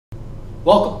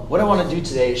Welcome. What I want to do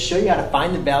today is show you how to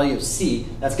find the value of c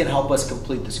that's going to help us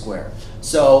complete the square.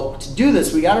 So to do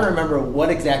this, we got to remember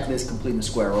what exactly is completing the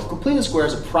square. Well, completing the square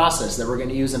is a process that we're going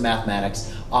to use in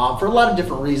mathematics for a lot of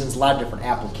different reasons, a lot of different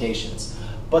applications.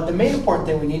 But the main important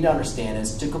thing we need to understand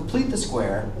is to complete the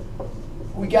square,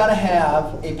 we got to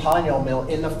have a polynomial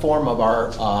in the form of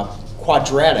our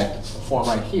quadratic form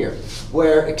right here,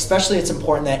 where especially it's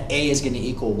important that a is going to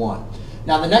equal 1.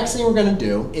 Now the next thing we're going to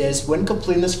do is, when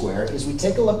completing the square, is we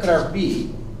take a look at our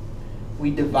b,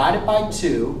 we divide it by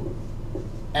 2,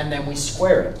 and then we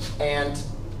square it. And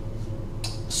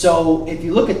so if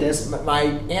you look at this, my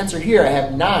answer here, I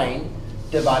have 9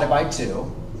 divided by 2,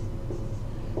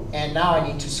 and now I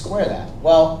need to square that.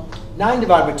 Well, 9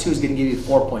 divided by 2 is going to give you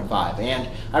 4.5, and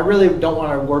I really don't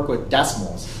want to work with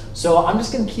decimals. So I'm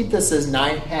just going to keep this as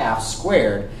 9/2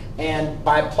 squared. And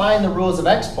by applying the rules of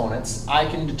exponents, I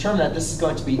can determine that this is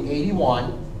going to be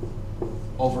 81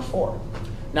 over 4.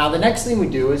 Now the next thing we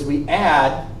do is we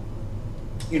add,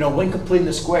 when completing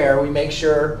the square, we make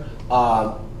sure, we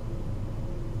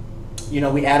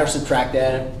add or subtract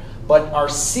that. But our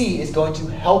c is going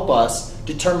to help us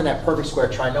determine that perfect square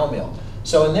trinomial.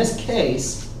 So in this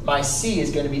case, my c is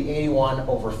going to be 81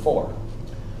 over 4.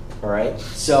 All right,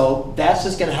 so that's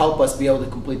just going to help us be able to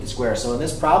complete the square. So in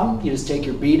this problem, you just take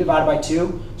your b divided by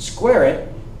 2, square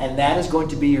it, and that is going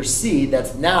to be your c.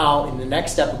 That's now, in the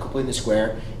next step of completing the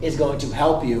square, is going to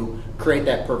help you create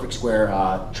that perfect square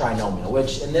trinomial,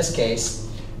 which in this case,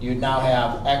 you now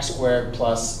have x squared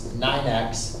plus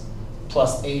 9x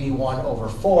plus 81 over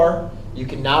 4. You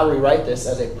can now rewrite this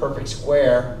as a perfect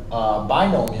square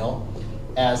binomial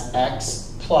as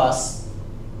x plus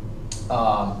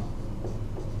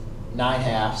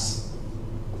 9/2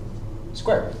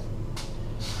 squared.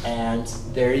 And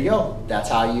there you go. That's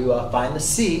how you find the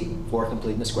c for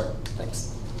completing the square. Thanks.